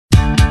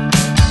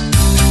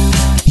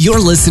You're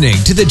listening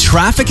to the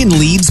Traffic and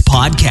Leads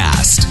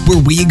podcast,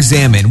 where we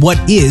examine what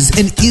is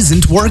and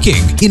isn't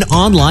working in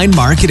online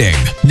marketing.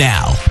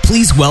 Now,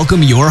 please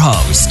welcome your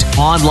host,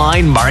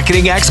 online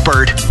marketing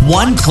expert,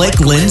 One Click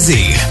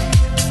Lindsay.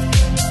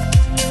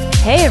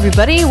 Hey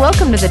everybody,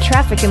 welcome to the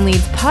Traffic and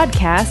Leads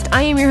podcast.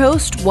 I am your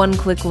host, One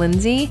Click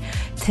Lindsay.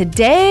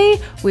 Today,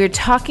 we're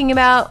talking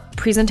about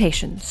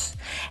presentations.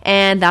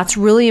 And that's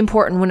really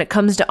important when it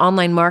comes to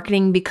online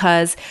marketing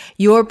because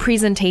your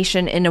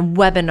presentation in a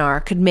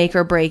webinar could make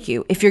or break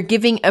you. If you're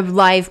giving a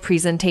live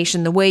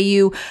presentation, the way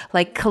you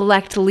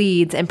collect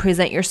leads and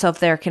present yourself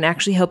there can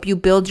actually help you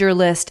build your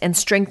list and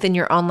strengthen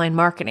your online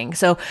marketing.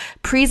 So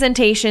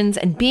presentations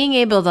and being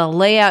able to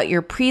lay out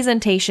your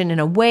presentation in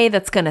a way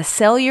that's going to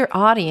sell your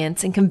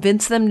audience and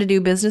convince them to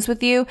do business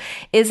with you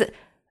is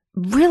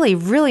really,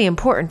 really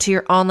important to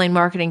your online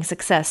marketing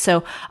success.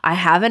 So I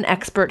have an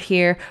expert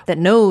here that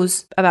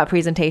knows about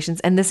presentations,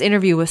 and this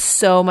interview was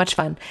so much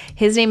fun.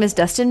 His name is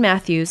Dustin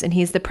Matthews, and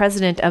he's the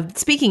president of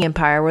Speaking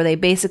Empire, where they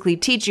basically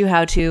teach you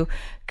how to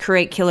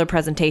create killer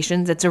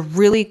presentations. It's a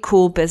really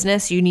cool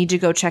business. You need to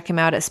go check him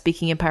out at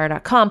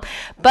speakingempire.com.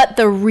 But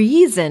the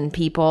reason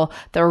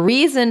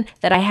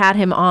that I had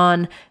him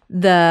on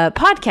the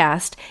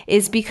podcast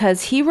is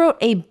because he wrote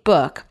a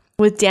book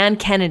with Dan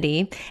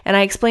Kennedy, and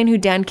I explained who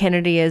Dan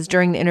Kennedy is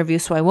during the interview,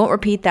 so I won't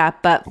repeat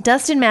that, but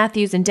Dustin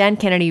Matthews and Dan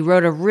Kennedy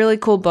wrote a really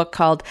cool book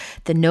called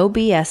The No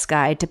BS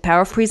Guide to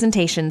Powerful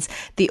Presentations,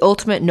 the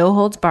Ultimate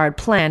No-Holds-Barred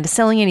Plan to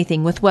Selling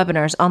Anything with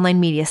Webinars, Online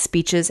Media,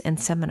 Speeches, and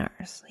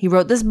Seminars. He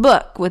wrote this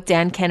book with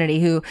Dan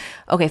Kennedy, who,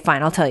 okay,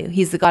 fine, I'll tell you,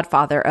 he's the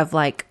godfather of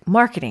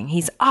marketing.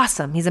 He's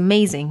awesome. He's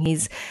amazing.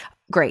 He's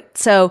great.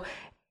 So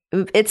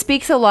it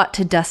speaks a lot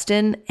to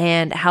Dustin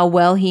and how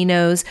well he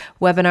knows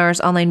webinars,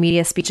 online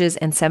media, speeches,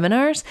 and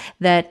seminars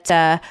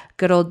that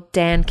good old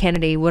Dan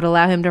Kennedy would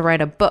allow him to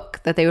write a book,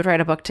 that they would write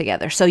a book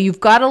together. So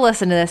you've got to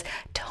listen to this.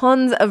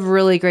 Tons of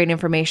really great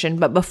information.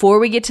 But before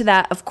we get to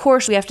that, of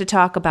course, we have to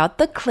talk about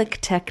the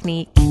click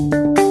technique.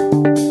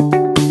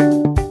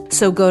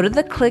 So go to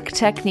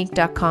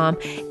theclicktechnique.com.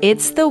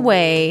 It's the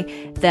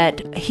way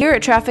that here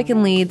at Traffic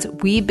and Leads,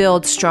 we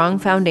build strong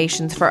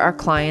foundations for our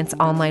clients'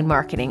 online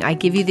marketing. I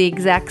give you the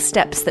exact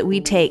steps that we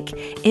take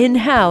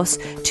in-house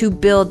to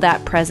build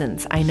that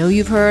presence. I know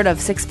you've heard of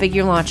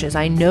six-figure launches.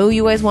 I know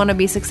you guys want to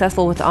be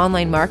successful with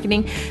online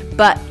marketing,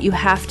 but you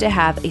have to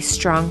have a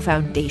strong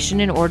foundation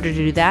in order to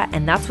do that,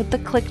 and that's what the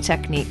Click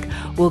Technique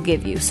will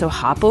give you. So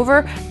hop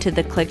over to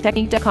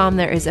theclicktechnique.com.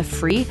 There is a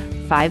free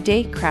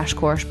 5-day crash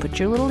course. Put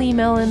your little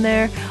email in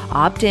there,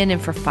 opt in,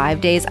 and for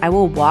 5 days, I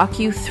will walk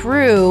you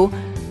through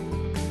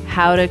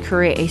how to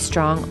create a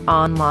strong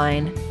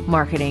online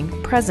marketing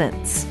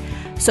presence.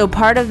 So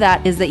part of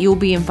that is that you'll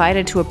be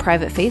invited to a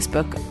private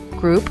Facebook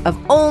group of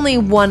only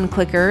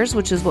one-clickers,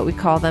 which is what we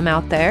call them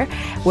out there,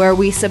 where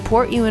we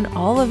support you in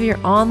all of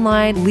your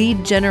online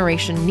lead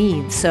generation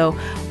needs. So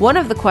one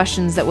of the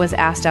questions that was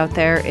asked out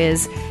there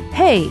is,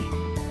 hey,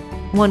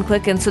 One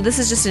Click. And so this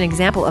is just an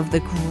example of the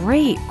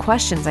great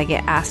questions I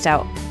get asked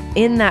out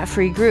in that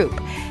free group.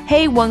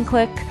 Hey, One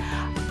Click,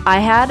 I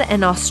had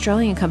an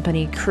Australian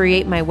company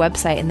create my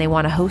website and they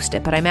want to host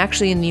it, but I'm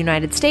actually in the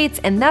United States,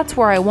 and that's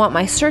where I want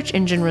my search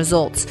engine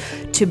results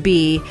to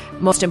be.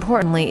 Most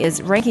importantly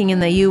is ranking in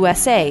the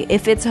USA.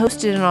 If it's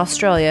hosted in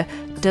Australia,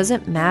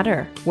 doesn't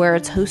matter where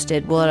it's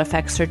hosted. Will it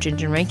affect search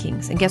engine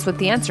rankings? And guess what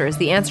the answer is?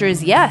 The answer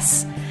is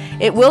yes.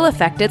 It will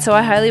affect it, so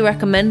I highly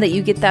recommend that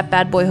you get that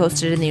bad boy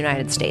hosted in the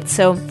United States.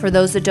 So for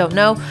those that don't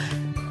know,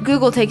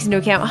 Google takes into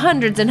account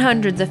hundreds and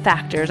hundreds of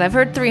factors. I've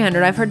heard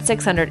 300, I've heard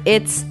 600.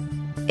 It's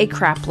a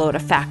crap load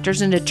of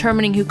factors in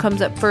determining who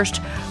comes up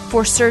first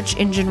for search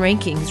engine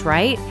rankings,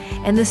 right?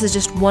 And this is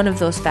just one of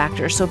those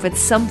factors. So if it's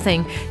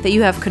something that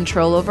you have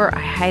control over, I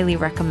highly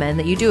recommend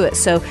that you do it.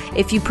 So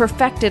if you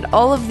perfected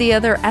all of the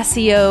other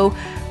SEO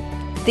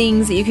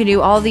things that you can do,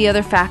 all the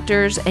other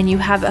factors, and you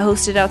have it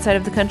hosted outside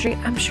of the country,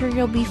 I'm sure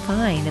you'll be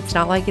fine. It's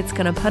not like it's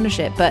going to punish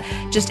it, but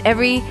just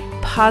every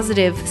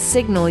positive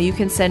signal you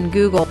can send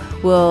Google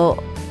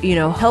will,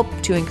 help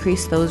to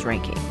increase those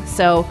rankings.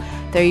 So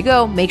there you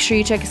go. Make sure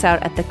you check us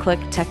out at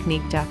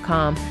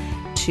theclicktechnique.com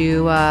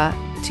to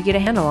get a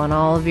handle on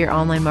all of your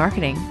online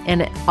marketing.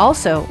 And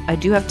also, I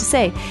do have to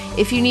say,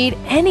 if you need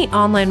any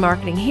online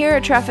marketing here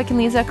at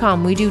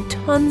trafficandleads.com, we do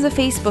tons of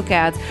Facebook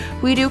ads.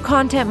 We do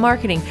content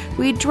marketing.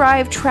 We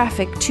drive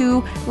traffic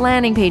to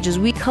landing pages.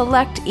 We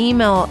collect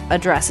email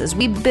addresses.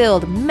 We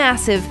build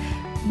massive,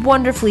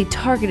 wonderfully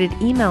targeted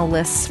email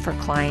lists for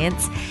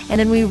clients. And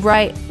then we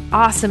write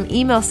awesome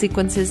email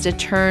sequences to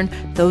turn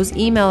those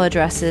email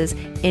addresses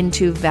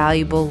into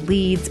valuable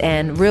leads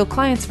and real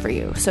clients for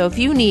you. So if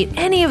you need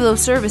any of those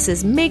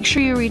services, make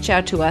sure you reach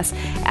out to us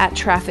at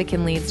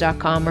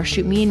trafficandleads.com or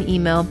shoot me an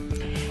email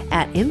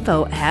at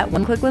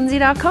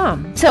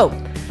info@oneclicklindsay.com. So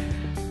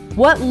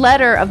What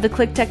letter of the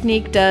click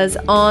technique does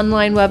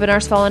online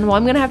webinars fall in? Well,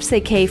 I'm going to have to say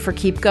K for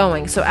keep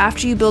going. So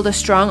after you build a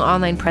strong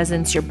online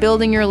presence, you're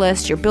building your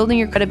list, you're building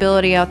your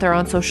credibility out there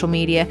on social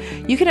media,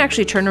 you can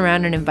actually turn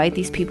around and invite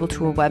these people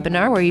to a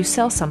webinar where you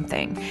sell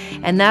something.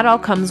 And that all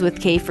comes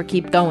with K for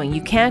keep going.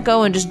 You can't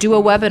go and just do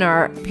a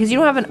webinar because you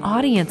don't have an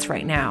audience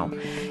right now.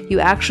 You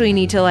actually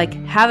need to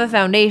have a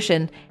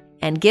foundation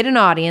and get an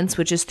audience,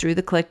 which is through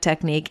the click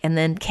technique. And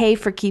then K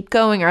for keep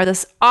going are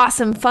this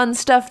awesome, fun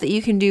stuff that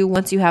you can do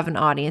once you have an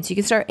audience. You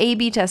can start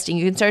A/B testing.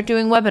 You can start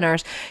doing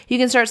webinars. You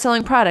can start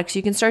selling products.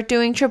 You can start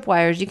doing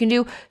tripwires. You can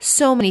do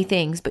so many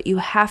things, but you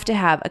have to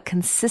have a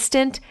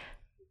consistent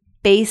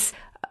base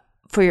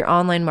for your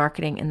online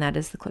marketing, and that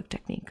is the click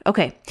technique.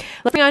 Okay,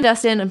 let's bring on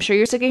Dustin. I'm sure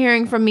you're sick of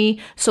hearing from me,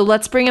 so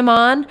let's bring him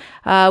on.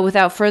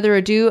 Without further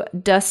ado,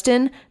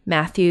 Dustin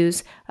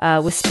Matthews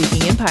with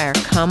Speaking Empire.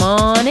 Come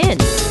on in.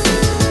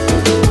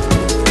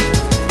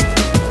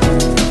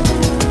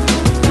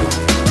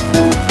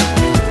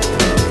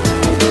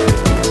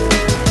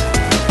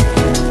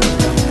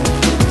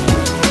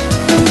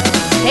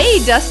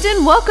 Hey,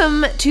 Dustin,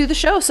 welcome to the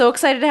show. So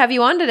excited to have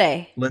you on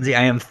today. Lindsay,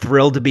 I am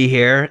thrilled to be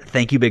here.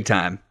 Thank you big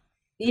time.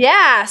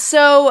 Yeah,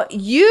 so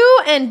you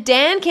and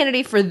Dan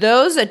Kennedy, for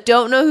those that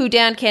don't know who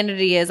Dan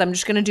Kennedy is, I'm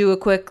just going to do a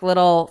quick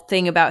little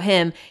thing about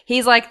him.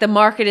 He's like the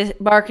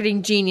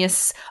marketing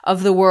genius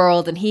of the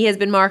world, and he has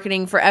been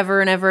marketing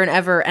forever and ever and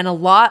ever. And a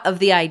lot of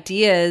the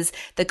ideas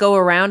that go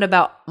around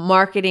about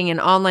marketing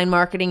and online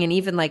marketing and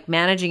even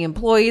managing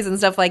employees and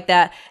stuff like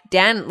that,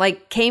 Dan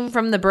came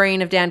from the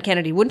brain of Dan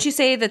Kennedy. Wouldn't you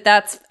say that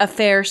that's a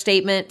fair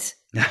statement?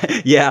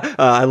 Yeah,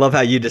 I love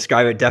how you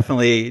describe it.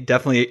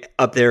 Definitely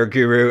up there,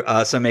 guru.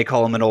 Some may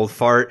call him an old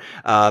fart,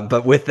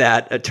 but with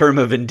that, a term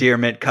of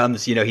endearment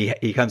comes.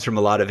 He comes from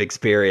a lot of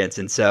experience,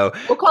 and so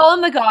we'll call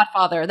him the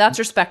Godfather. That's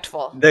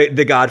respectful.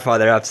 The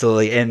Godfather,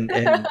 absolutely. And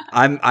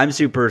I'm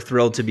super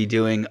thrilled to be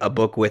doing a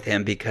book with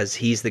him because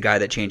he's the guy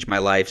that changed my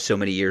life so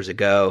many years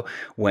ago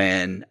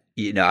when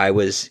I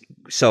was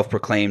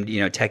self-proclaimed,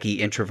 techie,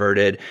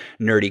 introverted,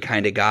 nerdy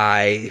kind of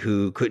guy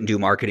who couldn't do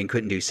marketing,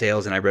 couldn't do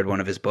sales. And I read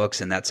one of his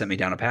books and that sent me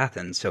down a path.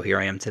 And so here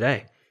I am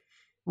today.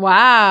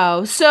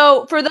 Wow.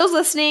 So for those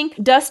listening,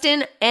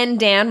 Dustin and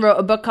Dan wrote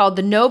a book called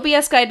The No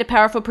BS Guide to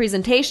Powerful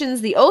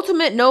Presentations, the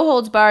ultimate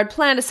no-holds-barred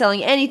plan to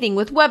selling anything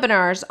with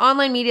webinars,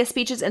 online media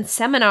speeches, and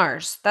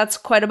seminars. That's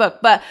quite a book.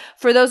 But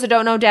for those that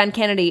don't know Dan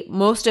Kennedy,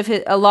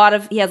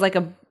 he has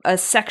a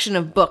section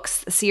of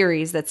books, a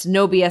series that's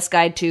No BS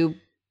Guide to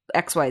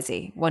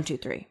XYZ, 1, 2,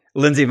 3.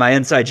 Lindsay, my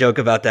inside joke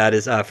about that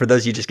is for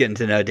those of you just getting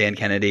to know Dan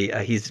Kennedy,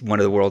 he's one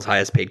of the world's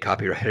highest paid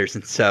copywriters.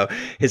 And so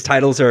his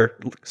titles are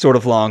sort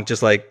of long,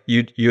 just like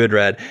you had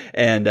read.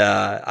 And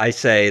I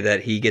say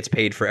that he gets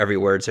paid for every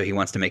word. So he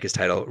wants to make his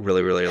title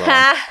really, really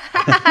long.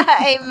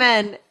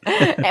 Amen.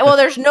 Well,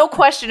 there's no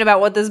question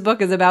about what this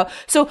book is about.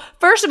 So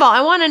first of all,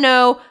 I want to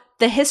know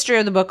the history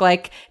of the book.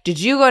 Did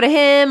you go to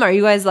him? Are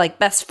you guys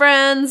best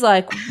friends?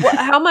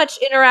 How much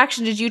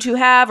interaction did you two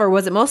have? Or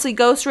was it mostly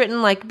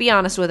ghostwritten? Be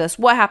honest with us.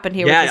 What happened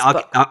here with this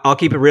book? I'll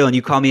keep it real, and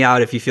you call me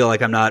out if you feel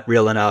like I'm not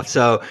real enough.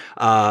 So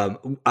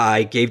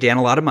I gave Dan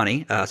a lot of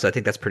money. So I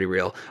think that's pretty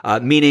real.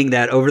 Meaning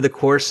that over the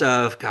course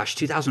of,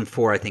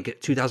 2004, I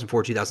think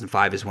 2004,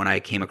 2005 is when I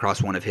came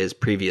across one of his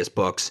previous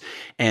books.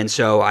 And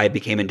so I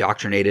became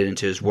indoctrinated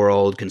into his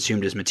world,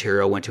 consumed his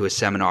material, went to his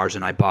seminars,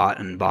 and I bought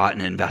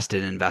and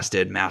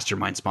invested, mastermind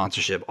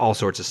sponsorship, all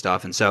sorts of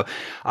stuff. And so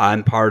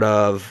I'm part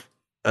of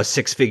a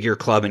 6-figure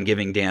club and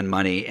giving Dan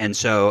money. And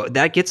so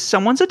that gets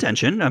someone's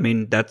attention. I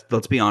mean,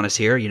 let's be honest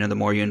here. The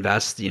more you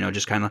invest,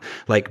 just kind of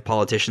like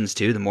politicians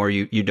too, the more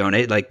you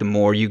donate, the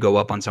more you go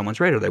up on someone's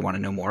radar, they want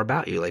to know more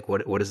about you.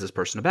 What is this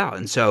person about?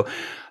 And so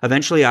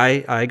eventually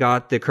I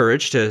got the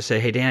courage to say,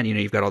 hey, Dan,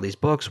 you've got all these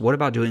books. What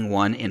about doing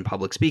one in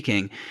public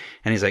speaking?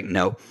 And he's like,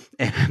 no.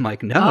 And I'm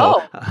like, no.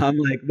 Oh. I'm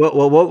like,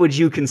 well, what would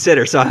you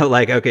consider? So I'm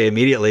like, okay,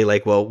 immediately,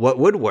 well, what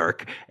would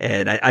work?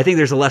 And I think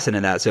there's a lesson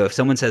in that. So if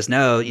someone says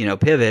no,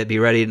 pivot, be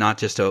ready not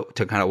just to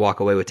kind of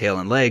walk away with tail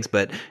and legs,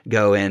 but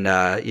go and,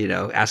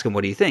 ask him,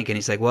 what do you think? And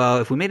he's like, well,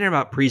 if we made it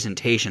about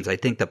presentations, I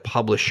think the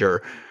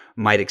publisher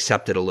might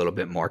accept it a little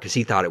bit more because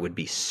he thought it would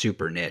be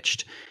super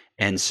niched.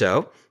 And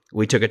so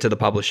we took it to the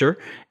publisher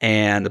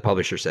and the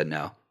publisher said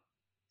no.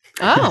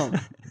 Oh.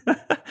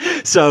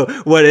 So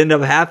what ended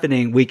up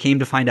happening, we came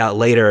to find out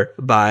later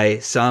by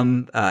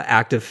some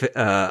act of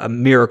a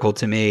miracle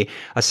to me,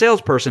 a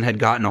salesperson had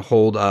gotten a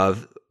hold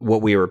of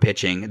what we were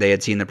pitching. They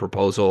had seen the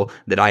proposal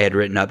that I had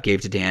written up,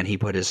 gave to Dan. He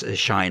put his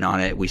shine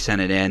on it. We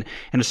sent it in.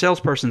 And a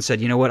salesperson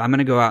said, you know what, I'm going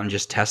to go out and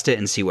just test it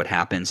and see what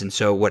happens. And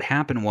so what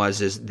happened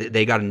is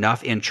they got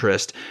enough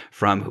interest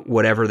from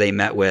whatever they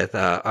met with,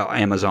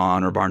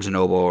 Amazon or Barnes &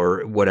 Noble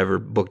or whatever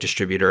book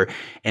distributor.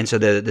 And so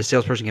the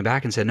salesperson came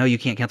back and said, no, you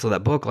can't cancel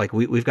that book.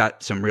 We've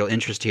got some real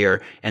interest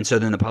here. And so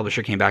then the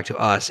publisher came back to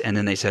us and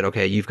then they said,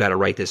 okay, you've got to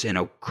write this in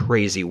a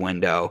crazy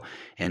window.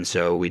 And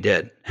so we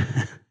did.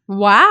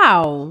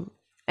 Wow.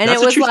 And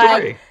That's it was a true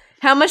story.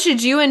 How much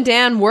did you and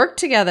Dan work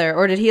together?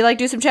 Or did he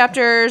do some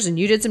chapters and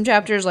you did some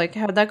chapters?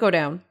 How did that go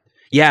down?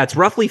 Yeah, it's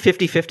roughly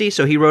 50-50.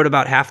 So he wrote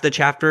about half the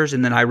chapters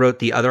and then I wrote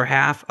the other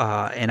half.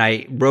 And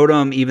I wrote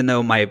them, even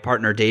though my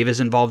partner Dave is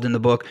involved in the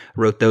book,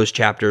 wrote those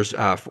chapters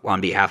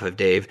on behalf of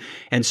Dave.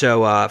 And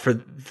so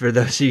for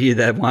those of you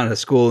that want to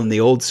school in the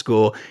old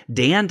school,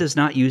 Dan does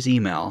not use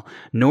email,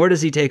 nor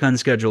does he take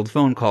unscheduled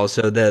phone calls.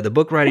 So the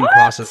book writing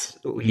process,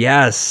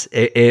 yes,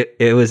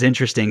 it was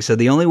interesting. So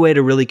the only way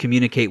to really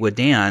communicate with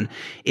Dan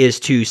is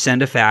to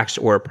send a fax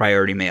or a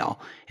priority mail.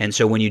 And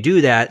so when you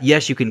do that,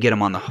 yes, you can get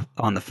him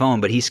on the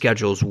phone, but he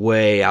schedules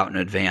way out in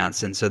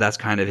advance. And so that's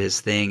kind of his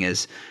thing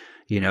is,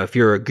 if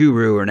you're a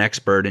guru or an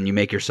expert and you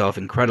make yourself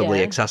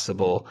incredibly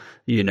accessible,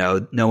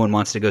 no one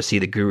wants to go see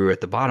the guru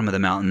at the bottom of the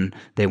mountain.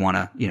 They want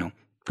to,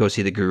 go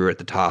see the guru at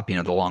the top, the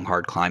long,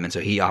 hard climb. And so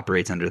he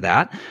operates under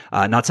that.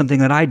 Not something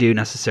that I do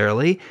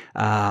necessarily.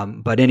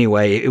 But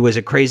anyway, it was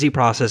a crazy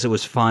process. It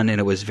was fun and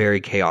it was very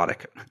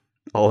chaotic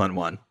all in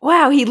one.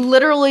 Wow. He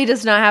literally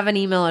does not have an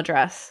email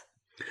address.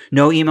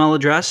 No email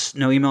address.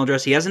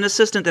 He has an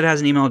assistant that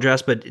has an email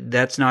address, but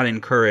that's not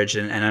encouraged,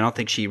 and I don't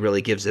think she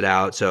really gives it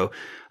out. So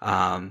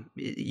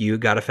you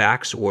got a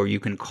fax, or you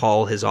can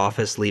call his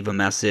office, leave a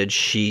message.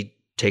 She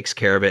takes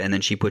care of it, and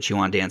then she puts you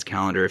on Dan's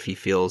calendar if he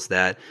feels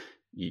that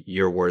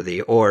you're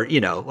worthy, or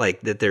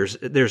like that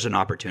there's an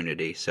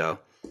opportunity. So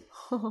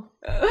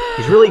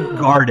he's really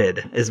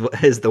guarded,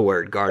 is the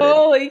word, guarded.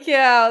 Holy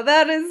cow,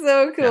 that is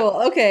so cool.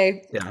 Yeah.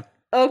 Okay. Yeah.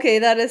 Okay,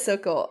 that is so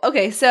cool.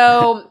 Okay,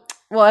 so.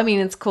 Well, I mean,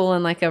 it's cool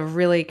in like a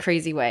really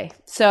crazy way.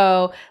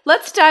 So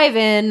let's dive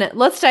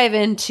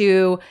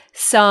into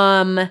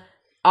some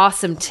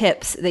awesome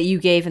tips that you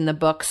gave in the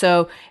book.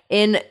 So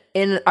in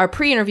our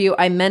pre-interview,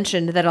 I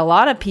mentioned that a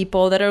lot of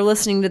people that are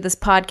listening to this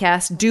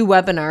podcast do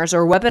webinars,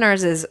 or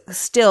webinars is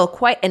still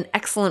quite an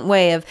excellent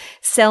way of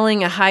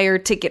selling a higher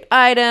ticket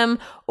item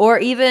or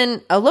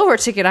even a lower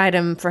ticket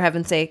item, for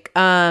heaven's sake.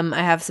 I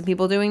have some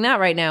people doing that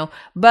right now.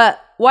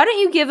 But why don't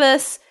you give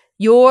us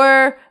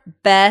your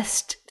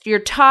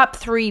top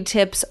 3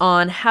 tips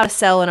on how to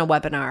sell in a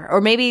webinar?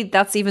 Or maybe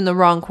that's even the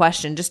wrong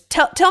question. Just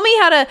tell me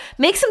how to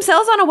make some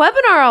sales on a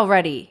webinar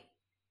already.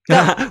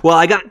 Well,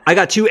 I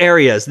got 2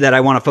 areas that I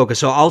want to focus.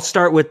 So I'll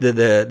start with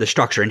the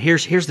structure. And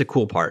here's the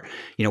cool part.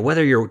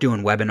 Whether you're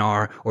doing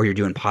webinar or you're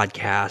doing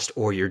podcast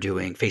or you're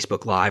doing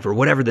Facebook Live or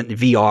whatever, the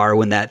VR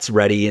when that's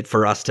ready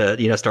for us to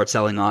you start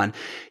selling on,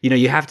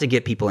 you have to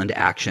get people into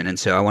action. And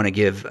so I want to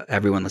give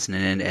everyone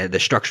listening in the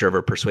structure of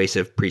a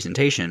persuasive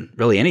presentation,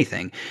 really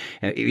anything.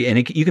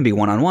 And you can be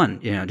one-on-one,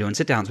 doing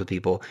sit downs with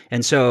people.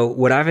 And so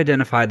what I've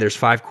identified, there's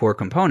 5 core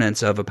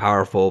components of a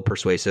powerful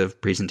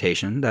persuasive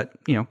presentation that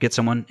get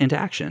someone into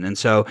action. And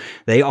so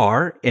they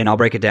are, and I'll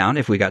break it down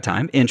if we got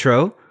time: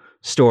 intro,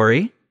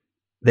 story,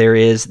 there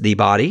is the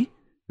body,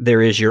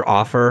 there is your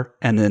offer,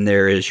 and then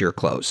there is your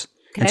close.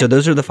 Okay. And so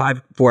those are the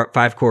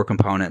five core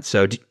components.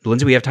 So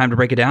Lindsay, we have time to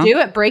break it down? Do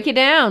it. Break it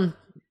down.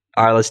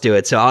 All right, let's do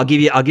it. So I'll give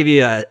you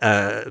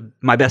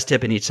my best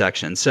tip in each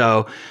section.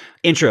 So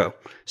intro.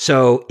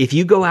 So if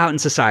you go out in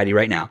society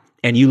right now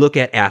and you look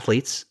at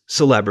athletes,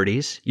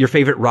 celebrities, your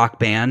favorite rock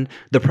band,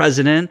 the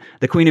president,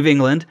 the Queen of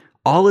England,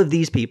 all of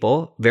these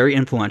people, very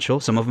influential,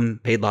 some of them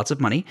paid lots of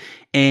money,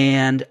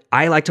 and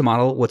I like to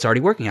model what's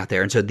already working out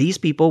there. And so these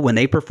people, when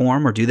they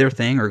perform or do their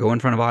thing or go in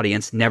front of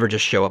audience, never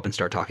just show up and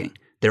start talking.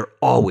 They're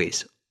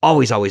always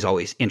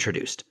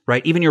introduced,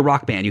 right? Even your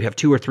rock band, you have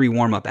 2 or 3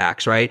 warm-up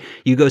acts, right?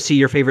 You go see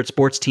your favorite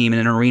sports team in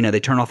an arena, they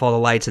turn off all the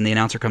lights and the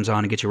announcer comes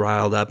on and gets you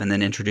riled up and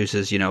then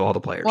introduces, all the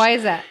players. Why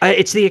is that?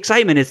 It's the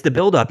excitement, it's the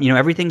build-up,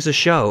 everything's a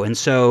show. And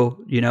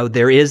so,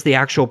 there is the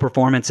actual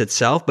performance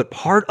itself, but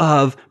part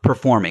of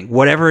performing,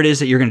 whatever it is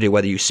that you're going to do,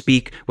 whether you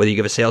speak, whether you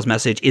give a sales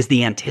message, is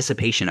the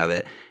anticipation of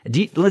it.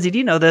 Lindsay, do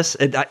you know this?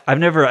 I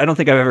don't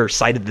think I've ever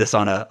cited this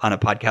on a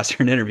podcast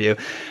or an interview,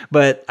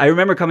 but I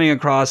remember coming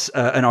across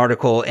an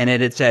article and it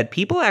had said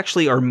people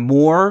actually are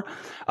more,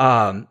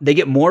 they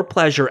get more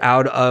pleasure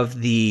out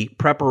of the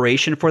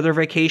preparation for their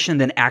vacation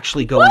than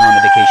actually going on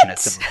the vacation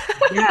itself.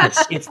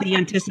 Yes, it's the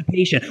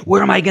anticipation.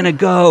 Where am I going to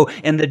go?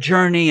 And the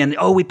journey, and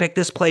we picked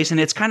this place. And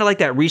it's kind of like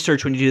that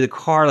research when you do the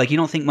car, like you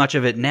don't think much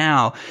of it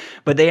now,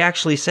 but they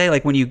actually say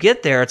like when you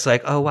get there, it's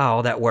like, oh wow,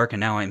 all that work and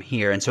now I'm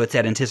here. And so it's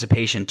that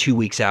anticipation 2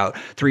 weeks out,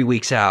 3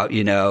 weeks out,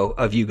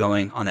 of you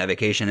going on that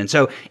vacation. And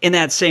so in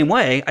that same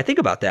way, I think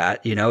about that,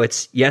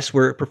 it's, yes,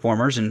 we're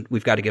performers and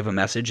we've got to give a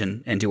message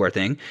and do our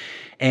thing.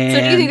 And so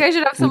do you think I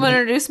should have someone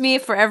introduce me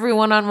for every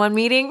one-on-one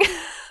meeting?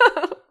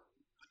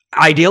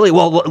 Ideally,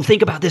 well,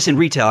 think about this in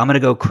retail. I'm going to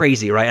go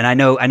crazy, right? And I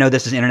know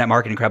this is internet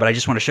marketing crap, but I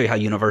just want to show you how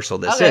universal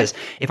this is.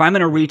 If I'm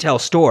in a retail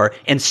store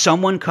and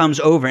someone comes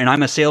over and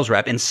I'm a sales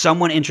rep and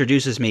someone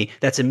introduces me,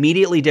 that's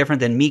immediately different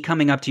than me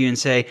coming up to you and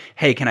say,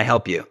 hey, can I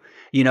help you?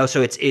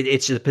 So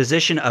it's a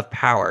position of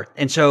power.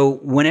 And so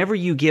whenever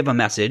you give a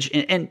message,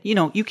 and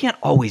you can't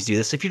always do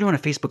this. If you're doing a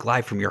Facebook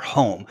Live from your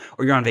home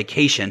or you're on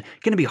vacation,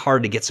 it's going to be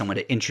hard to get someone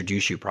to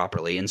introduce you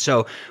properly. And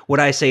so what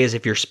I say is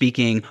if you're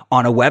speaking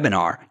on a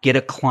webinar, get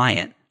a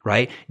client,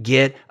 right?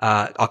 Get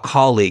a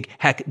colleague,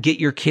 heck,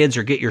 get your kids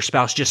or get your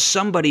spouse, just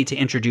somebody to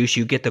introduce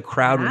you, get the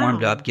crowd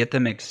warmed up, get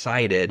them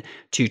excited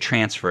to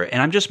transfer it.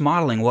 And I'm just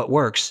modeling what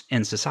works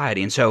in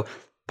society. And so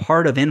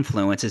part of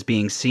influence is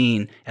being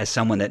seen as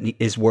someone that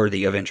is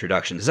worthy of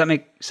introduction. Does that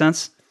make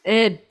sense?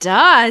 It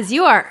does.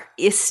 You are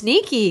a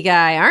sneaky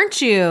guy,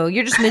 aren't you?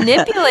 You're just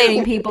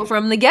manipulating people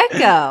from the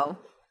get-go.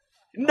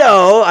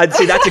 No, I'd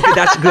say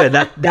that's good.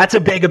 That's a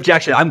big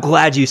objection. I'm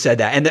glad you said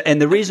that.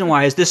 And the reason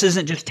why is this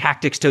isn't just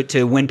tactics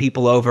to win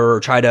people over or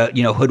try to,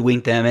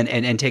 hoodwink them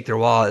and take their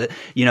wallet.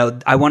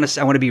 I want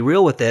to be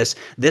real with this.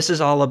 This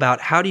is all about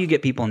how do you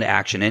get people into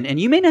action. And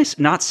you may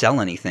not sell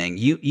anything.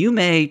 You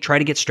may try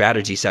to get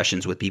strategy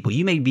sessions with people.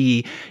 You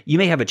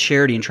may have a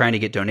charity and trying to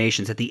get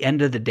donations. At the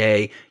end of the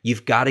day,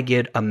 you've got to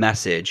get a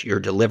message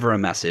or deliver a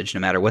message, no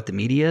matter what the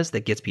media is,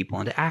 that gets people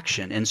into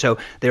action. And so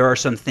there are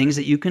some things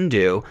that you can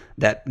do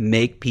that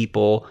make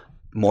people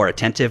more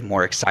attentive,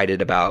 more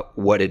excited about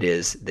what it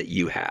is that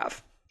you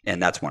have. And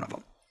that's one of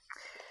them.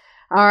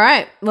 All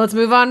right. Let's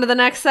move on to the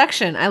next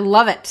section. I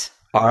love it.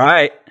 All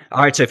right.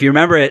 So if you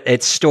remember it,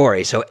 it's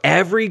story. So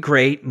every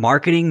great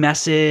marketing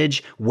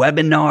message,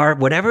 webinar,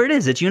 whatever it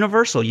is, it's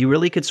universal. You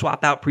really could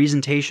swap out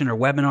presentation or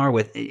webinar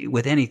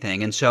with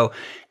anything. And so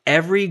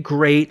every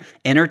great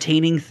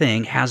entertaining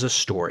thing has a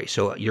story.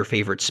 So your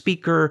favorite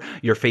speaker,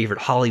 your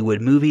favorite Hollywood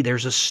movie,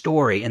 there's a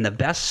story. And the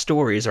best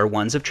stories are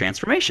ones of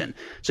transformation.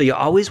 So you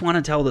always want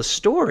to tell the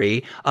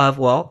story of,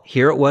 well,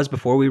 here it was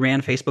before we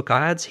ran Facebook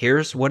ads.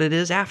 Here's what it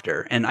is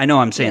after. And I know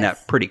I'm saying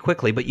that pretty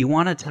quickly, but you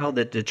want to tell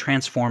the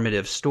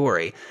transformative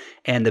story.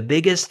 And the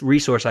biggest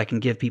resource I can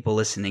give people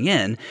listening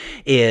in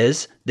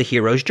is the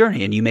hero's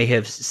journey. And you may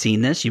have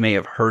seen this, you may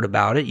have heard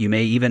about it, you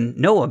may even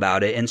know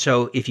about it. And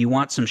so if you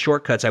want some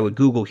shortcuts, I would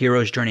Google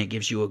hero's journey. It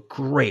gives you a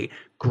great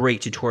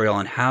tutorial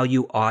on how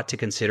you ought to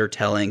consider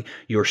telling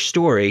your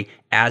story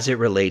as it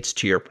relates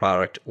to your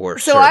product or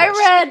service. So I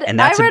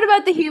read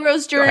about the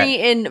hero's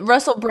journey in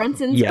Russell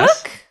Brunson's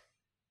book.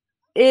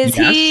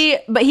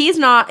 But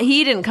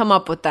he didn't come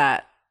up with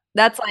that.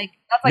 That's like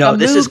a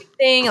movie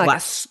thing,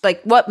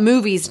 like what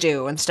movies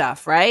do and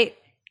stuff, right?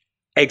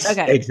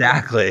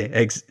 Exactly.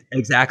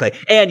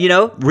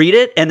 And, read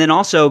it and then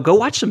also go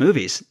watch some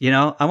movies.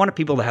 I want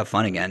people to have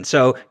fun again.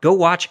 So go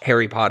watch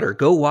Harry Potter,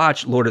 go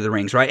watch Lord of the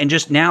Rings, right? And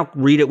just now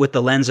read it with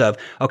the lens of,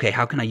 okay,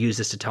 how can I use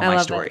this to tell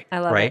my story? I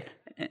love it.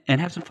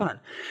 And have some fun.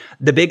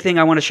 The big thing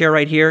I want to share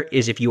right here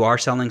is if you are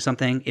selling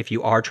something, if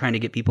you are trying to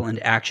get people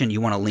into action, you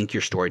want to link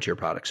your story to your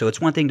product. So it's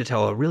one thing to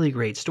tell a really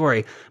great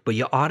story, but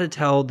you ought to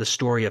tell the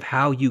story of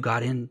how you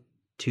got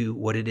into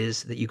what it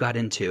is that you got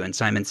into. And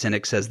Simon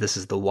Sinek says this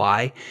is the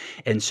why.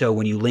 And so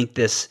when you link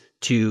this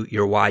to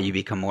your why, you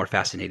become more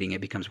fascinating. It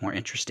becomes more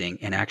interesting.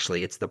 And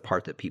actually, it's the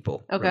part that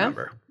people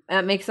remember.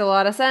 That makes a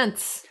lot of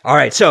sense. All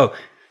right. So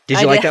did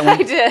you like that one?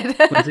 I did.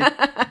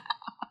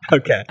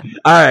 Okay.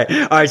 All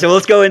right. So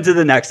let's go into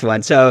the next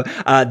one. So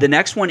the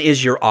next one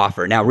is your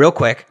offer. Now, real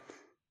quick,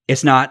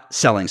 it's not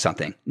selling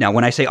something. Now,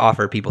 when I say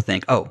offer, people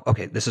think, oh,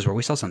 okay, this is where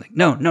we sell something.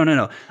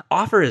 No.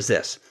 Offer is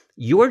this.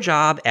 Your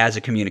job as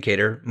a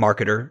communicator,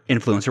 marketer,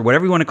 influencer,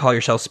 whatever you want to call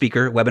yourself,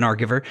 speaker, webinar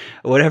giver,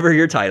 whatever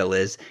your title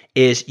is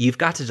you've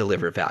got to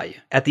deliver value.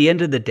 At the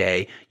end of the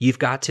day, you've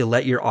got to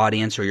let your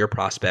audience or your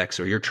prospects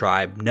or your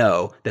tribe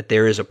know that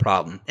there is a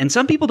problem. And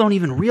some people don't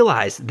even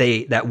realize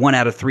that 1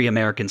 out of 3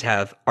 Americans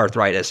have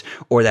arthritis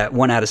or that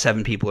 1 out of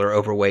 7 people are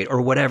overweight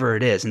or whatever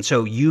it is. And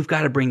so you've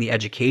got to bring the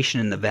education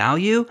and the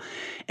value,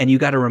 and you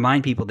got to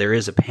remind people there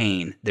is a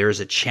pain, there is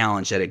a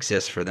challenge that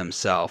exists for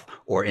themselves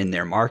or in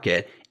their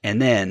market. And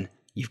then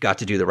you've got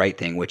to do the right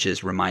thing, which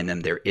is remind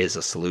them there is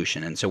a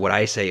solution. And so what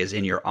I say is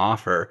in your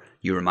offer,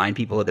 you remind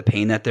people of the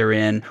pain that they're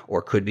in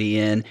or could be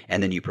in,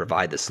 and then you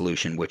provide the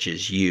solution, which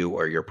is you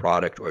or your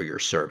product or your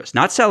service.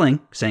 Not selling,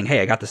 saying,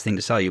 hey, I got this thing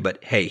to sell you, but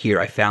hey,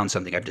 here, I found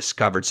something. I've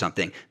discovered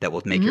something that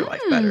will make your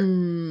life better.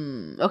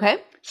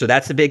 Okay. So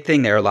that's the big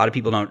thing there. A lot of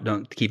people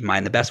don't keep in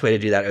mind. The best way to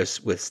do that is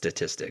with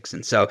statistics.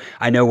 And so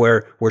I know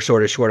we're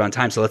sort of short on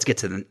time, so let's get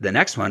to the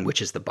next one,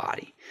 which is the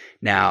body.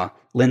 Now,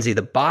 Lindsay,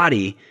 the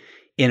body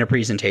in a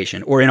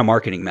presentation or in a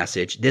marketing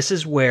message, this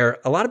is where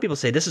a lot of people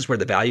say this is where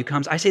the value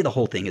comes. I say the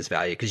whole thing is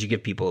value because you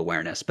give people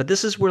awareness. But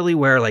this is really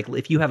where, like,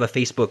 if you have a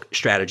Facebook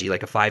strategy,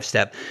 like a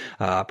 5-step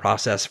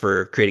process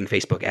for creating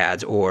Facebook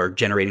ads or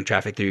generating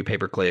traffic through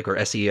pay-per-click or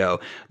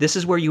SEO, this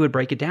is where you would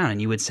break it down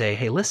and you would say,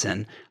 hey,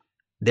 listen,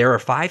 there are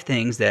 5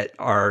 things that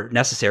are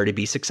necessary to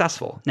be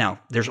successful. Now,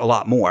 there's a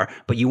lot more,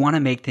 but you want to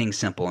make things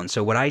simple. And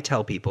so what I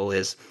tell people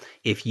is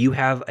if you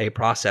have a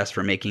process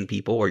for making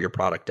people or your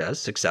product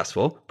does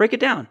successful, break it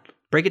down.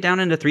 Break it down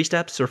into 3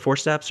 steps or 4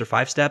 steps or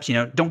 5 steps.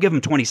 Don't give them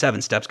 27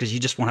 steps because you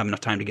just won't have enough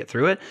time to get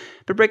through it.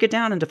 But break it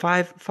down into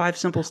five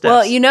simple steps.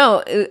 Well,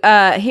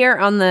 here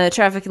on the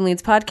Traffic and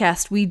Leads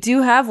podcast, we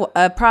do have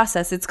a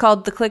process. It's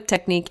called the click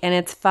technique, and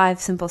it's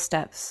 5 simple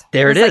steps.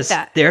 There it is.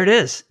 There it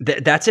is.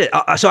 That's it.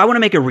 So I want to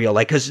make it real,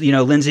 because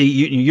Lindsay,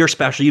 you're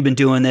special. You've been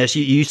doing this.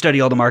 You study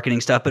all the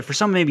marketing stuff. But for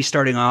someone maybe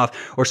starting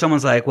off, or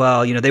someone's like,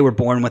 well, they were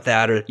born with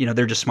that, or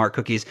they're just smart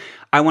cookies.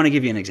 I want to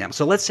give you an example.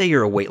 So let's say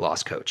you're a weight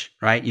loss coach,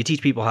 right? You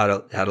teach people how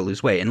to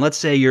lose weight. And let's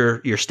say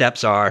your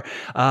steps are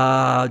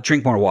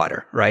drink more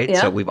water, right?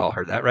 Yeah. So we've all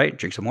heard that, right?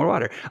 Drink some more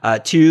water.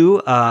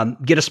 2,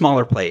 get a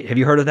smaller plate. Have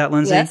you heard of that,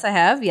 Lindsay? Yes, I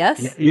have.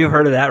 Yes. You've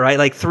heard of that, right?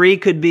 Like 3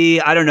 could be,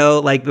 I don't know,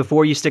 like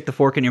before you stick the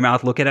fork in your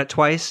mouth, look at it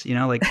twice,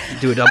 like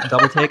do a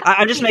double take.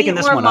 I'm just making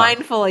this one up. Be more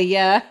mindful,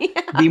 yeah.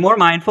 Be more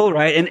mindful,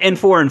 right? And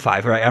 4 and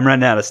 5, right? I'm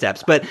running out of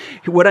steps. But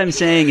what I'm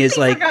saying is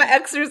like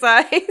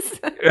exercise.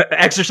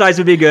 Exercise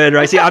would be good,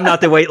 right? See, I'm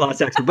not the weight loss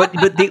expert, but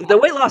the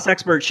weight loss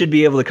expert should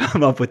be able to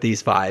come up with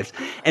these 5s.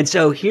 And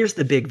so here's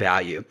the big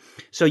value.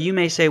 So you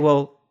may say,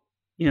 well,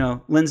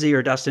 Lindsay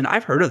or Dustin,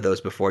 I've heard of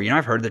those before.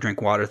 I've heard of the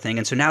drink water thing.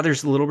 And so now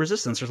there's a little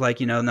resistance. There's like,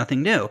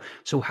 nothing new.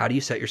 So how do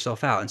you set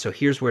yourself out? And so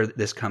here's where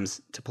this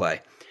comes to play.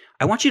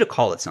 I want you to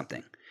call it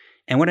something.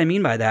 And what I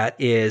mean by that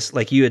is,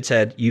 like you had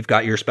said, you've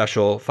got your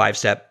special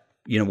 5-step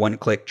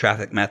one-click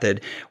traffic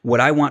method. What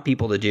I want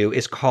people to do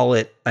is call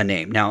it a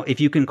name. Now, if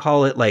you can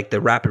call it like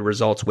the rapid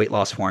results weight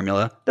loss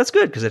formula, that's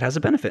good because it has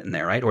a benefit in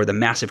there, right? Or the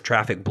massive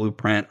traffic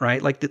blueprint,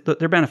 right? Like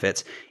they're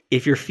benefits.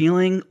 If you're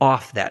feeling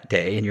off that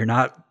day and you're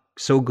not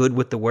so good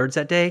with the words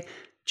that day,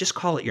 just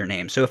call it your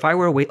name. So if I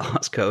were a weight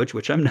loss coach,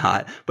 which I'm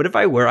not, but if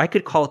I were, I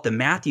could call it the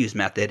Matthews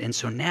method. And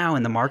so now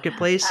in the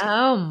marketplace,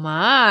 oh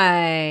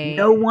my,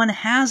 no one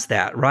has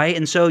that, right?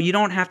 And so you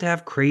don't have to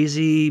have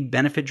crazy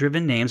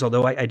benefit-driven names,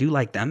 although I do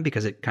like them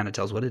because it kind of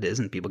tells what it is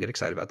and people get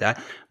excited about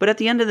that. But at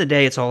the end of the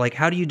day, it's all like,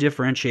 how do you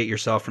differentiate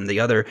yourself from the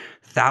other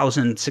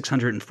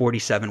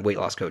 1,647 weight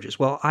loss coaches?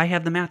 Well, I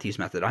have the Matthews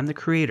method. I'm the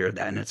creator of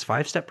that, and it's a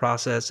 5-step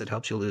process. It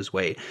helps you lose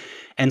weight.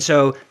 And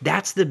so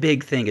that's the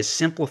big thing is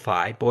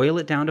simplify, boil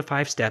it down to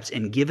 5 steps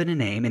and give it a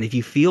name. And if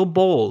you feel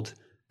bold,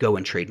 go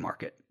and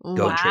trademark it.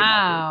 Go and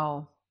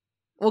trademark it.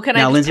 Well, can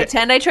I just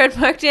pretend I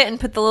trademarked it and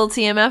put the little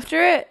TM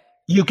after it?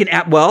 You can,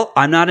 well,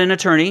 I'm not an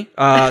attorney,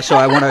 so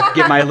I want to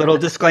get my little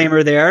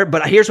disclaimer there.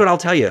 But here's what I'll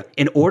tell you.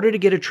 In order to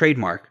get a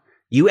trademark,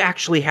 you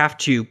actually have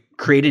to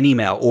create an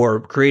email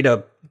or create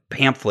a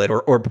pamphlet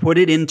or put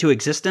it into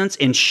existence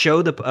and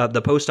show the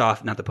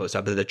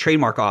the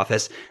trademark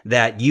office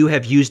that you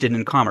have used it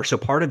in commerce. So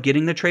part of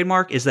getting the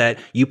trademark is that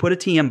you put a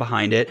TM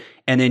behind it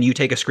and then you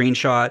take a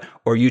screenshot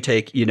or you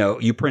take,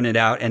 you print it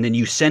out and then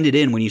you send it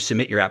in when you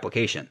submit your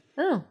application.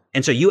 Oh.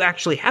 And so you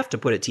actually have to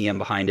put a TM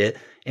behind it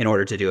in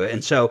order to do it.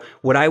 And so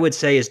what I would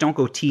say is don't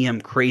go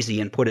TM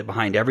crazy and put it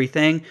behind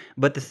everything,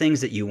 but the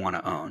things that you want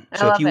to own.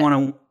 So if you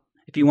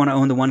want to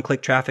own the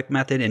one-click traffic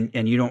method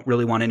and you don't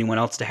really want anyone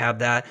else to have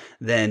that,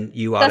 then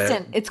you ought to.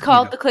 Dustin, it's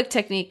called the click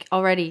technique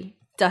already.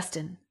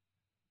 Dustin.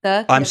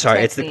 I'm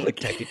sorry, it's the click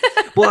technique.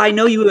 Well, I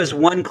know you as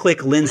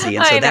one-click Lindsay,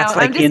 and so that's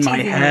like in my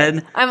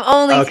head. I'm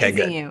only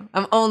teasing you.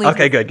 I'm only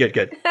okay,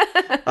 good.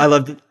 I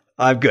love it.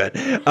 I'm good.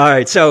 All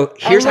right, so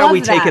here's how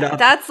we take it up.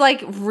 That's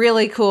like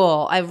really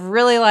cool. I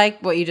really like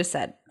what you just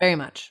said very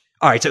much.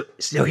 All right,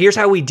 so here's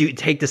how we do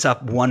take this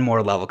up one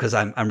more level because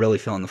I'm really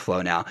feeling the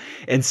flow now.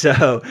 And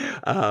so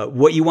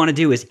what you want to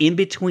do is in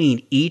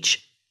between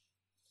each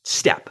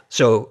step.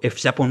 So if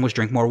step 1 was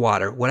drink more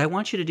water, what I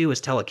want you to do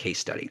is tell a case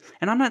study.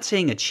 And I'm not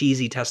saying a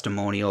cheesy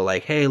testimonial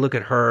like, hey, look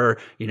at her,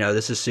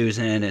 this is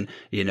Susan and,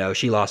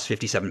 she lost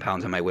 57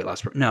 pounds on my weight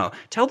loss. No,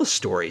 tell the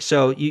story.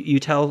 So you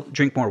tell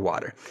drink more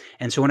water.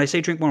 And so when I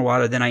say drink more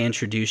water, then I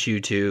introduce you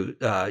to,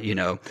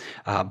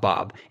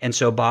 Bob. And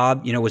so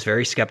Bob, was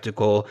very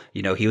skeptical.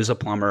 He was a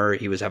plumber.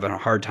 He was having a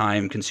hard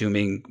time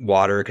consuming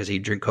water because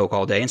he'd drink Coke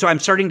all day. And so I'm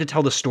starting to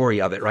tell the story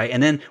of it, right?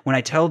 And then when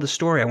I tell the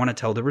story, I want to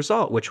tell the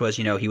result, which was,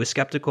 he was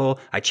skeptical.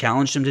 I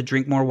challenged him to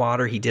drink more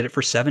water. He did it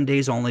for 7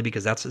 days only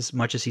because that's as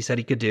much as he said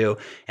he could do.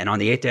 And on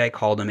the 8th day, I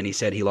called him and he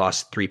said he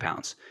lost 3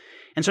 pounds.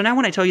 And so now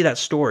when I tell you that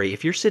story,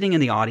 if you're sitting in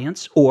the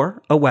audience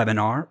or a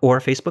webinar or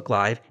a Facebook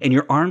Live and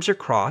your arms are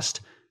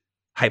crossed,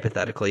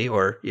 hypothetically,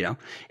 or,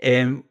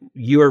 and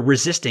you're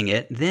resisting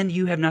it, then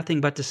you have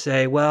nothing but to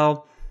say,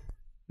 well,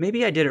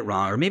 maybe I did it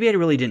wrong, or maybe I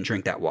really didn't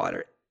drink that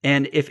water.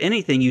 And if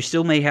anything, you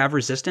still may have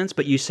resistance,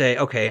 but you say,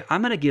 okay,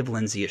 I'm going to give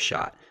Lindsay a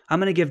shot. I'm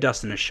going to give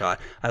Dustin a shot.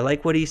 I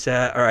like what he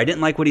said, or I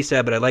didn't like what he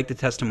said, but I like the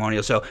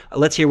testimonial. So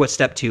let's hear what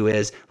step 2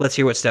 is. Let's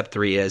hear what step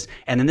 3 is.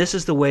 And then this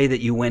is the way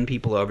that you win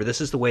people over.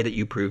 This is the way that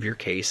you prove your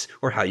case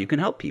or how you can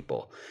help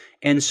people.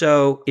 And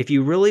so if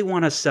you really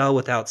want to sell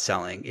without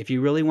selling, if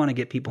you really want to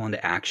get people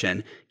into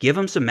action, give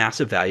them some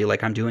massive value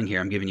like I'm doing here.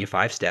 I'm giving you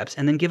 5 steps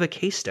and then give a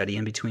case study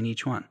in between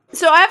each one.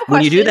 So I have a question.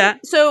 When you do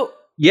that. So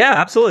yeah,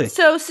 absolutely.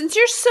 So since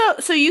you're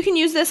so you can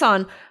use this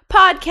on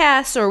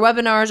podcasts or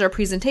webinars or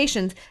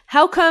presentations,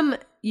 how come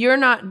you're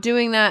not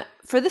doing that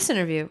for this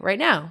interview right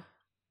now?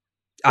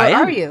 Or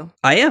are you?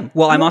 I am.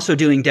 Well, I'm also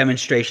doing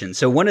demonstrations.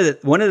 So one of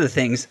the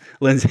things,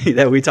 Lindsay,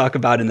 that we talk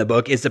about in the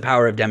book is the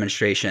power of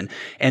demonstration.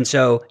 And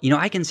so,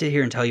 I can sit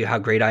here and tell you how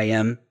great I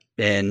am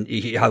and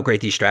how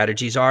great these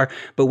strategies are.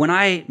 But when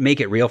I make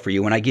it real for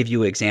you, when I give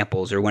you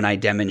examples or when I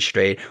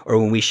demonstrate or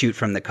when we shoot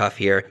from the cuff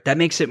here, that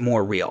makes it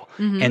more real.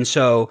 Mm-hmm. And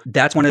so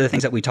that's one of the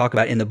things that we talk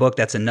about in the book.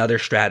 That's another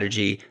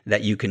strategy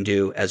that you can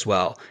do as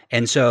well.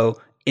 And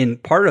so in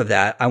part of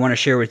that, I want to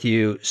share with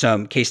you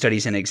some case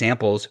studies and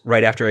examples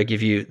right after I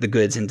give you the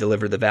goods and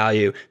deliver the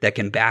value that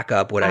can back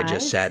up what I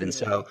just said. And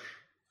so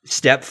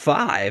step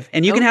 5,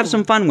 and you can have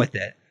some fun with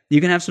it. You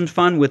can have some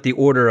fun with the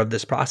order of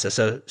this process.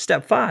 So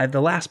step 5,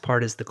 the last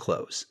part is the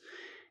close.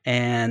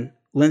 And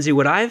Lindsay,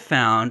 what I've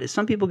found is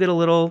some people get a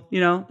little,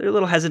 they're a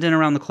little hesitant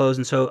around the close.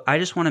 And so I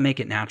just want to make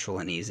it natural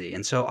and easy.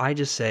 And so I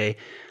just say,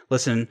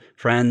 listen,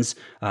 friends,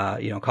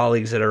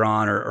 colleagues that are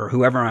on or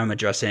whoever I'm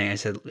addressing, I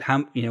said,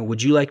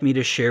 would you like me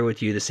to share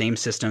with you the same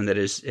system that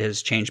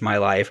has changed my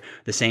life,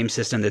 the same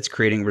system that's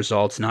creating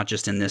results, not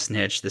just in this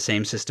niche, the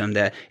same system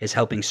that is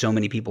helping so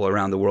many people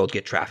around the world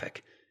get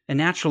traffic? And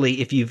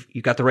naturally, if you've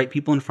got the right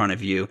people in front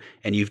of you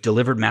and you've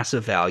delivered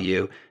massive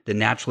value, then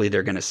naturally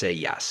they're going to say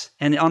yes.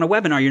 And on a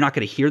webinar, you're not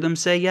going to hear them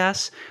say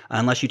yes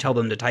unless you tell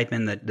them to type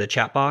in the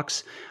chat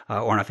box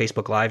or on a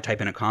Facebook Live, type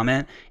in a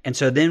comment. And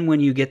so then when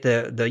you get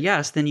the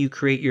yes, then you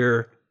create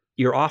your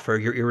offer,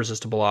 your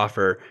irresistible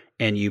offer,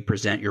 and you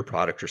present your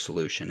product or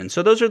solution. And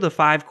so those are the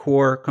 5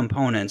 core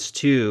components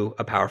to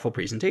a powerful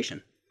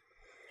presentation.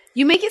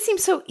 You make it seem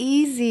so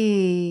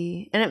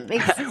easy, and it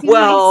makes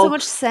so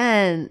much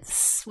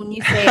sense when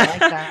you say it like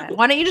that.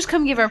 Why don't you just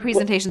come give our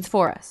presentations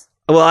for us?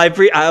 Well, I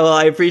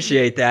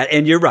appreciate that,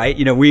 and you're right.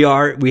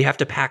 We have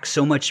to pack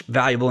so much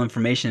valuable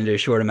information into a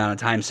short amount of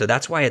time, so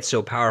that's why it's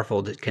so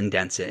powerful to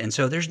condense it. And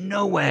so there's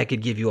no way I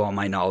could give you all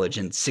my knowledge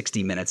in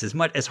 60 minutes,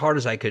 as hard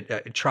as I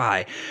could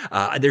try.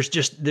 There's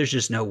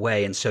just no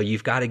way, and so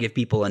you've got to give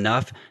people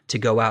enough to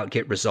go out,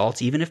 get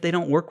results, even if they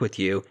don't work with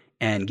you,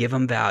 and give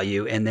them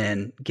value, and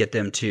then get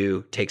them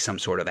to take some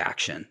sort of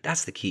action.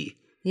 That's the key.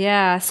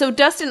 Yeah. So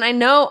Dustin, I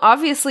know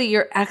obviously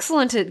you're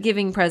excellent at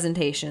giving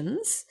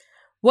presentations.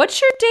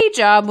 What's your day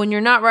job when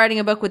you're not writing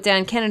a book with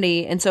Dan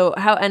Kennedy? And so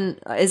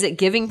is it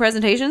giving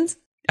presentations?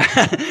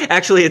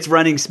 Actually, it's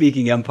running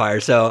Speaking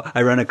Empire. So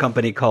I run a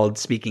company called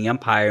Speaking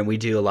Empire, and we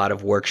do a lot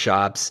of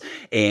workshops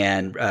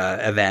and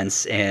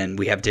events, and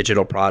we have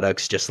digital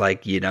products just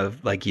like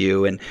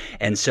you.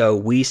 And so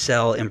we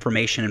sell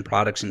information and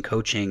products and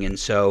coaching. And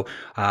so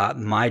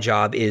my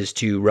job is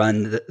to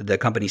run the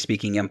company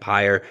Speaking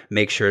Empire,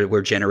 make sure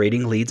we're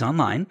generating leads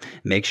online,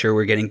 make sure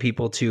we're getting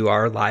people to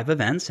our live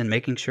events, and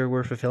making sure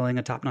we're fulfilling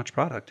a top-notch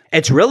product.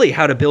 It's really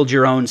how to build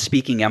your own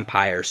speaking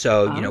empire.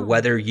 So,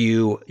 whether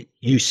you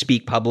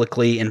speak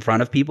publicly in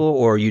front of people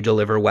or you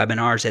deliver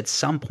webinars, at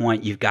some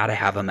point you've got to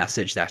have a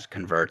message that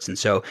converts. And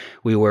so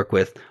we work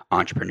with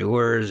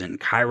entrepreneurs and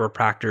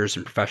chiropractors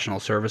and professional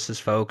services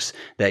folks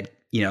that,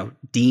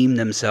 deem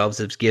themselves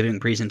as giving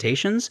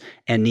presentations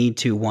and need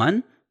to,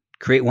 1,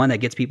 create one that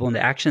gets people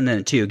into action,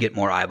 then 2, get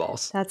more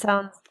eyeballs. That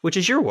sounds... Which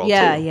is your world too.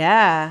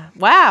 Yeah.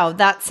 Wow.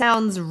 That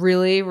sounds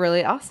really,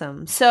 really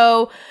awesome.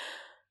 So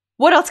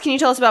what else can you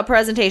tell us about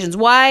presentations?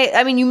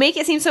 You make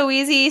it seem so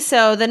easy.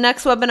 So the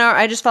next webinar,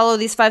 I just follow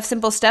these 5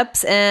 simple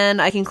steps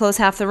and I can close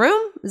half the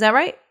room. Is that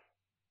right?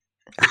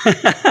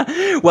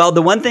 Well,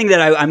 the one thing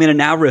that I'm going to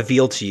now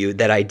reveal to you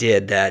that I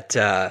did that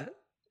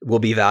will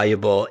be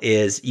valuable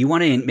is you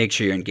want to make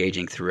sure you're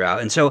engaging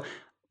throughout. And so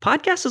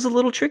podcast is a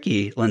little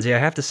tricky, Lindsay, I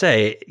have to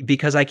say,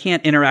 because I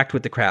can't interact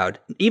with the crowd.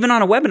 Even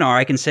on a webinar,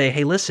 I can say,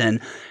 hey, listen,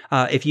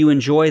 if you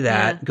enjoy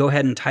that, go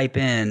ahead and type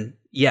in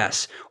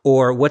yes.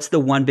 Or what's the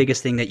one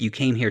biggest thing that you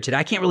came here today?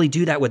 I can't really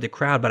do that with the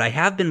crowd, but I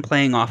have been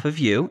playing off of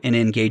you and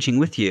engaging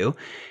with you.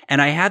 And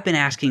I have been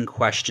asking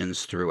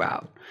questions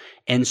throughout.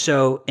 And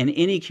so in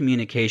any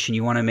communication,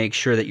 you want to make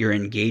sure that you're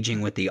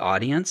engaging with the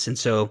audience. And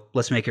so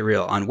let's make it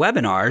real. On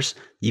webinars,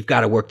 you've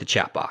got to work the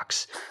chat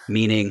box,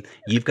 meaning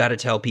you've got to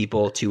tell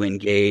people to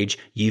engage.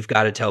 You've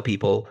got to tell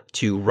people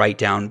to write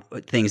down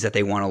things that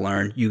they want to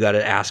learn. You got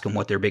to ask them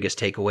what their biggest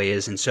takeaway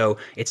is. And so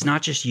it's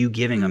not just you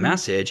giving a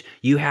message.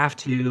 You have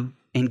to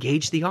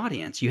engage the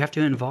audience. You have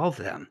to involve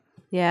them.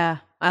 Yeah,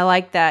 I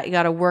like that. You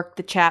got to work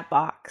the chat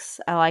box.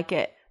 I like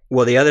it.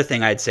 Well, the other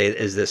thing I'd say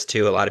is this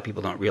too. A lot of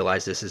people don't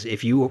realize this is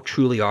if you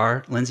truly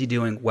are, Lindsay,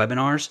 doing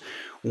webinars,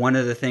 one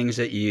of the things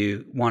that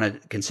you want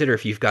to consider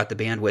if you've got the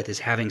bandwidth is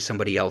having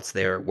somebody else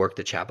there work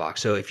the chat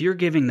box. So if you're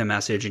giving the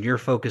message and you're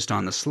focused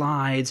on the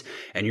slides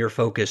and you're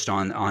focused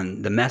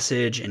on the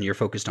message and you're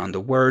focused on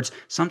the words,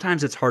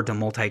 sometimes it's hard to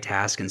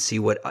multitask and see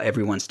what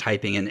everyone's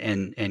typing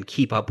and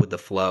keep up with the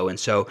flow. And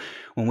so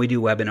when we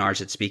do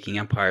webinars at Speaking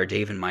Empire,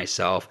 Dave and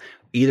myself,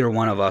 either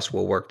one of us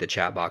will work the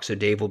chat box. So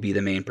Dave will be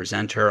the main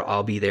presenter.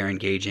 I'll be there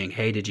engaging.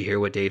 Hey, did you hear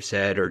what Dave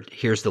said? Or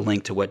here's the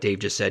link to what Dave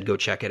just said. Go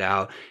check it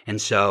out.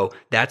 And so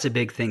that's a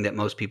big thing that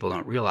most people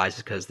don't realize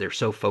because they're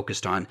so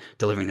focused on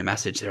delivering the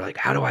message. They're like,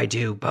 how do I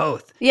do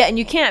both? Yeah, and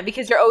you can't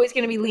because you're always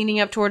going to be leaning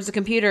up towards the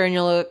computer and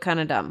you'll look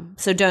kind of dumb.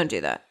 So don't do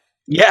that.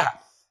 Yeah.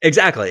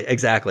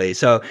 Exactly.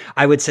 So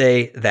I would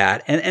say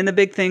that. And the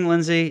big thing,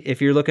 Lindsay, if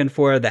you're looking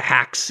for the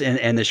hacks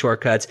and the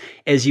shortcuts,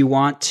 is you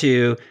want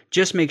to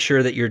just make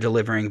sure that you're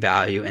delivering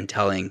value and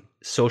telling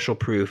social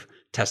proof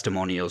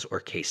testimonials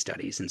or case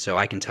studies. And so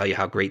I can tell you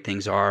how great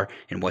things are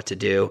and what to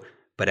do.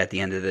 But at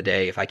the end of the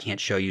day, if I can't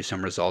show you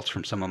some results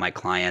from some of my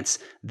clients,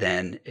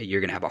 then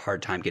you're going to have a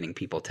hard time getting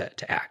people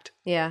to act.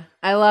 Yeah,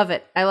 I love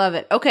it.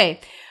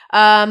 Okay.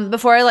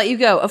 Before I let you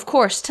go, of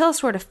course, tell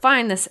us where to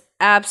find this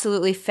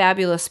absolutely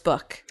fabulous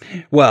book.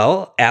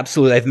 Well,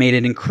 absolutely. I've made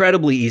it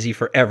incredibly easy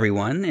for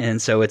everyone.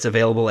 And so it's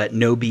available at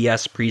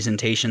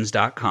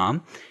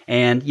nobspresentations.com.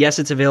 And yes,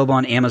 it's available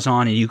on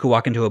Amazon, and you can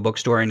walk into a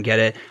bookstore and get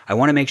it. I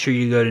want to make sure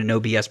you go to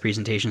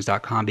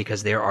nobspresentations.com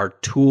because there are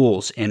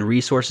tools and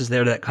resources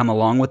there that come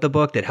along with the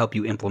book that help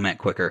you implement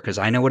quicker. Because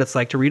I know what it's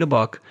like to read a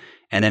book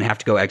and then have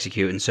to go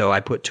execute. And so I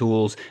put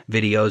tools,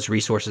 videos,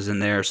 resources in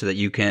there so that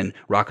you can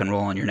rock and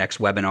roll on your next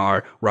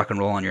webinar, rock and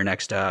roll on your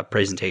next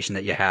presentation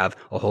that you have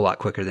a whole lot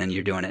quicker than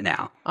you're doing it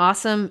now.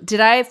 Awesome. Did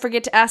I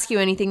forget to ask you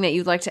anything that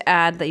you'd like to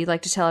add that you'd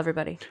like to tell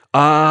everybody?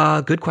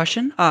 Good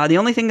question. The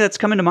only thing that's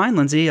coming to mind,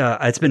 Lindsay,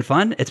 it's been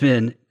fun. It's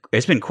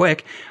been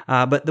quick.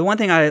 But the one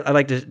thing I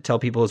like to tell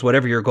people is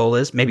whatever your goal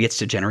is, maybe it's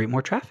to generate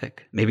more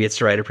traffic. Maybe it's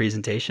to write a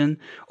presentation,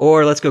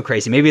 or let's go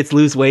crazy. Maybe it's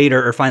lose weight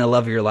or find the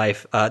love of your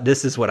life.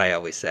 This is what I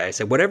always say. I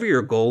say, whatever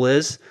your goal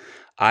is,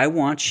 I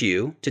want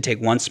you to take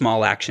one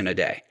small action a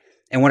day.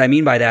 And what I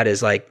mean by that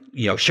is like,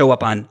 show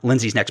up on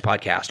Lindsay's next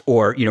podcast,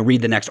 or,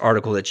 read the next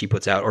article that she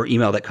puts out, or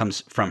email that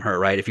comes from her,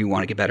 right? If you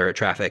want to get better at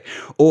traffic,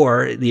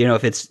 or,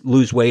 if it's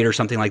lose weight or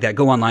something like that,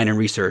 go online and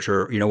research,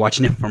 or, watch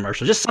an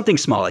infomercial, just something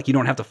small. Like you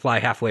don't have to fly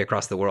halfway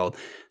across the world,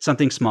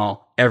 something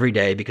small every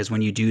day, because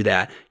when you do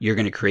that, you're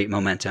going to create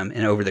momentum.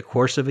 And over the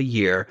course of a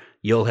year,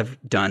 you'll have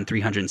done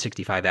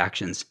 365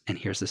 actions. And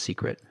here's the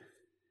secret.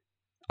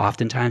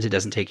 Oftentimes it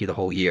doesn't take you the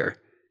whole year,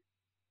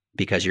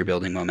 because you're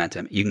building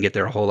momentum. You can get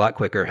there a whole lot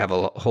quicker, have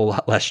a whole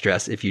lot less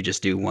stress if you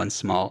just do one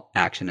small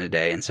action a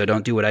day. And so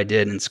don't do what I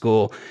did in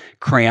school,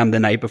 cram the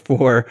night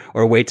before,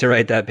 or wait to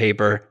write that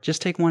paper. Just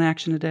take one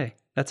action a day.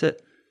 That's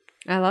it.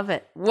 I love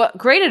it. What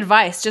great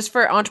advice just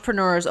for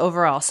entrepreneurs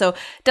overall. So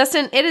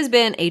Dustin, it has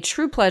been a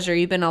true pleasure.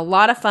 You've been a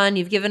lot of fun.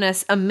 You've given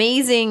us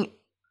amazing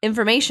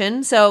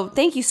information. So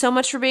thank you so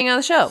much for being on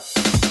the show.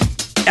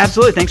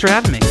 Absolutely. Thanks for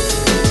having me.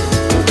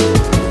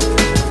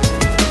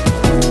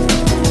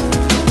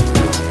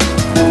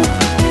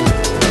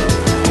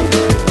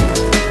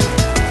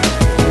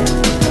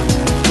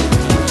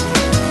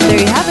 There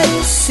you have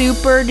it.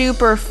 Super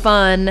duper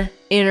fun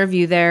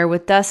interview there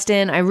with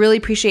Dustin. I really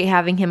appreciate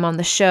having him on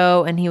the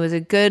show, and he was a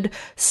good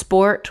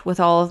sport with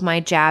all of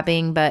my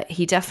jabbing, but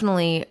he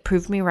definitely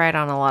proved me right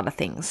on a lot of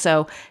things.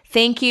 So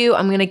thank you.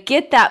 I'm going to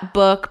get that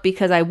book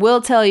because I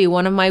will tell you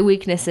one of my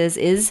weaknesses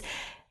is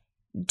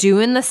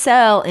doing the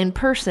sell in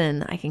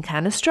person. I can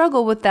kind of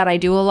struggle with that. I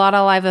do a lot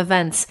of live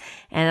events,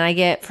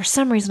 and for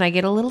some reason, I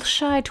get a little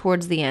shy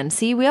towards the end.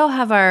 See, we all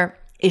have our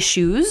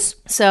issues.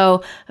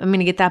 So I'm going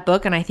to get that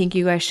book, and I think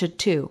you guys should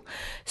too.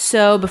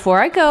 So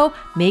before I go,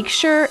 make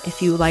sure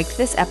if you liked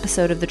this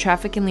episode of the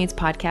Traffic and Leads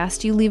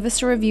podcast, you leave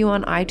us a review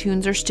on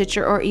iTunes or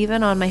Stitcher or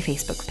even on my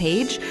Facebook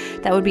page.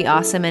 That would be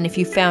awesome. And if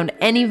you found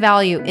any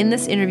value in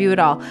this interview at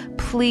all,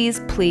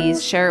 please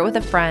share it with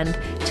a friend.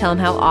 Tell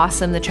them how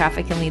awesome the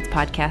Traffic and Leads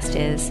podcast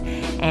is.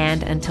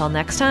 And until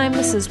next time,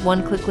 this is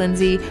One Click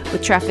Lindsay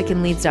with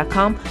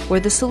trafficandleads.com, where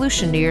the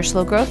solution to your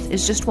slow growth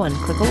is just one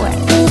click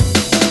away.